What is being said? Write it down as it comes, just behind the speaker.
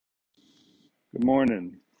Good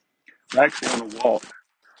morning. We're actually on a walk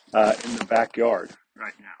in the backyard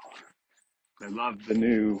right now. They love the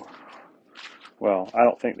new, well, I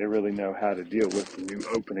don't think they really know how to deal with the new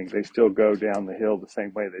opening. They still go down the hill the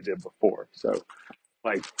same way they did before. So,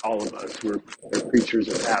 like all of us, we're creatures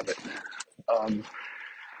of habit. Um,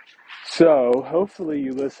 so, hopefully,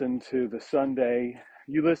 you listened to the Sunday,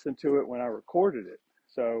 you listened to it when I recorded it.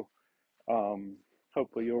 So, um,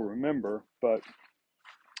 hopefully, you'll remember. But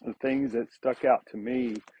the things that stuck out to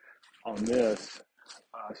me on this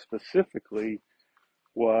specifically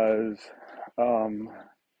was um,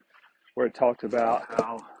 where it talked about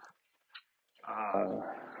how uh,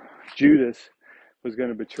 Judas was going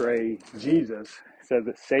to betray Jesus. It said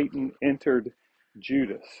that Satan entered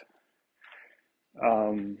Judas.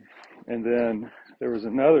 Um, and then there was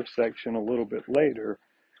another section a little bit later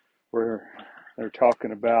where they're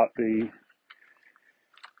talking about the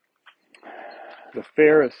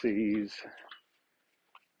Pharisees.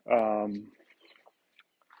 Um,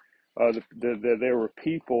 there were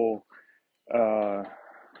people uh,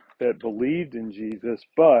 that believed in Jesus,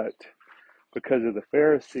 but because of the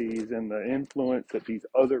Pharisees and the influence that these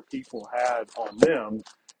other people had on them,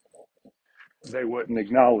 they wouldn't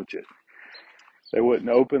acknowledge it. They wouldn't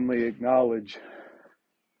openly acknowledge.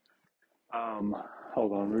 Um,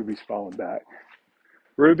 Hold on, Ruby's falling back.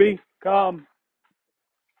 Ruby, come.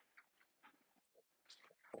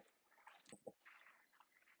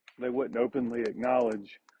 They wouldn't openly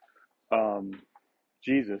acknowledge um,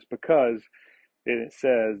 Jesus because it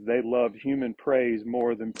says they loved human praise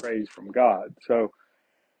more than praise from God. So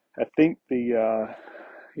I think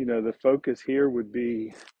the focus here would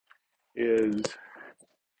be is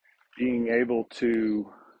being able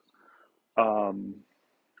to um,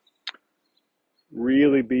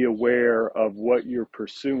 really be aware of what you're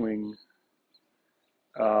pursuing,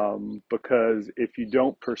 because if you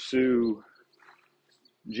don't pursue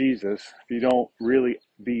Jesus, if you don't really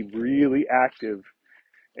be really active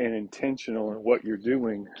and intentional in what you're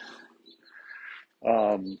doing,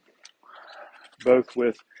 um, both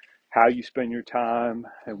with how you spend your time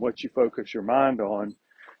and what you focus your mind on,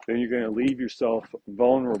 then you're going to leave yourself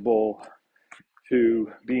vulnerable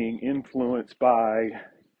to being influenced by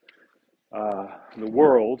the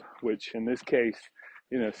world, which in this case,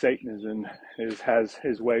 Satan has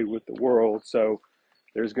his way with the world. So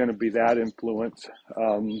there's going to be that influence.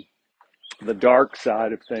 The dark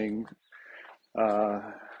side of things, uh,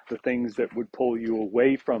 the things that would pull you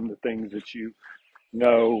away from the things that you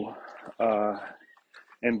know uh,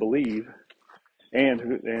 and believe,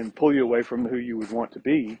 and pull you away from who you would want to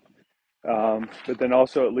be. But then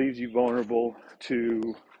also it leaves you vulnerable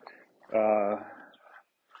to uh,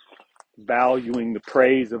 valuing the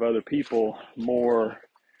praise of other people more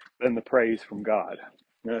than the praise from God.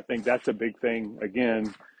 And I think that's a big thing,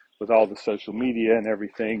 again, with all the social media and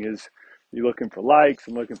everything, is you're looking for likes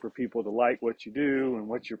and looking for people to like what you do and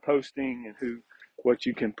what you're posting and what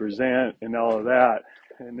you can present and all of that.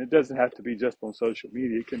 And it doesn't have to be just on social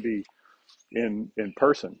media. It can be in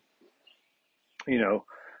person.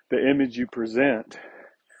 The image you present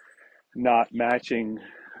not matching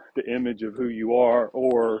the image of who you are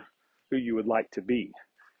or who you would like to be.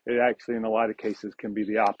 It actually, in a lot of cases, can be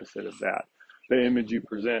the opposite of that. The image you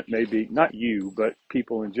present may be, not you, but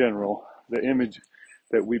people in general, the image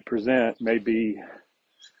that we present may be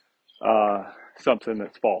uh, something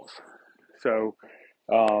that's false. So,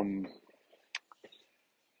 um,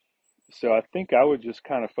 so I think I would just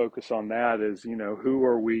kind of focus on that as, who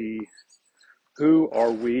are we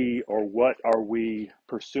or what are we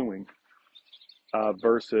pursuing,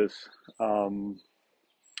 versus um,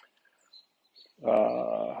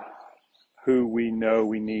 uh, who we know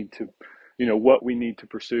we need to, what we need to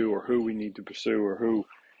pursue or who we need to pursue or who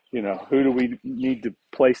do we need to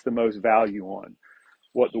place the most value on?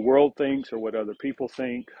 What the world thinks or what other people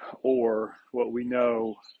think, or what we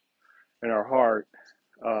know in our heart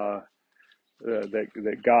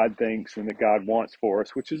that God thinks and that God wants for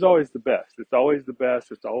us, which is always the best. It's always the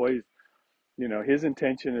best. It's always, His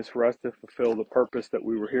intention is for us to fulfill the purpose that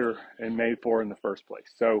we were here and made for in the first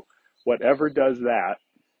place. So whatever does that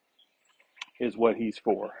is what He's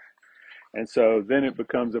for. And so then it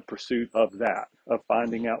becomes a pursuit of that, of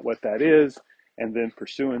finding out what that is, and then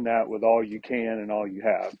pursuing that with all you can and all you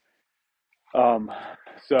have. Um,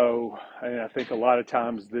 and I think a lot of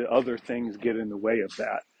times the other things get in the way of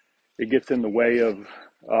that. It gets in the way of,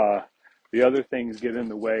 the other things get in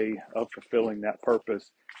the way of fulfilling that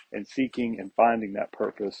purpose and seeking and finding that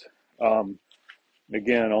purpose.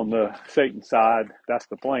 Again, on the Satan side, that's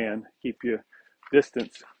the plan. Keep you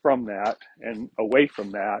distance from that and away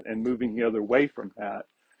from that and moving the other way from that.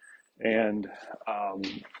 And um,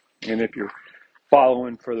 and if you're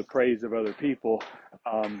following for the praise of other people,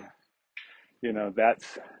 um,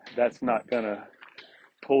 that's not going to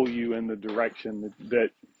pull you in the direction that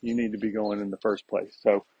you need to be going in the first place.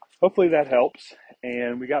 So hopefully that helps.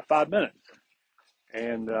 And we got 5 minutes.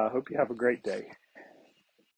 And hope you have a great day.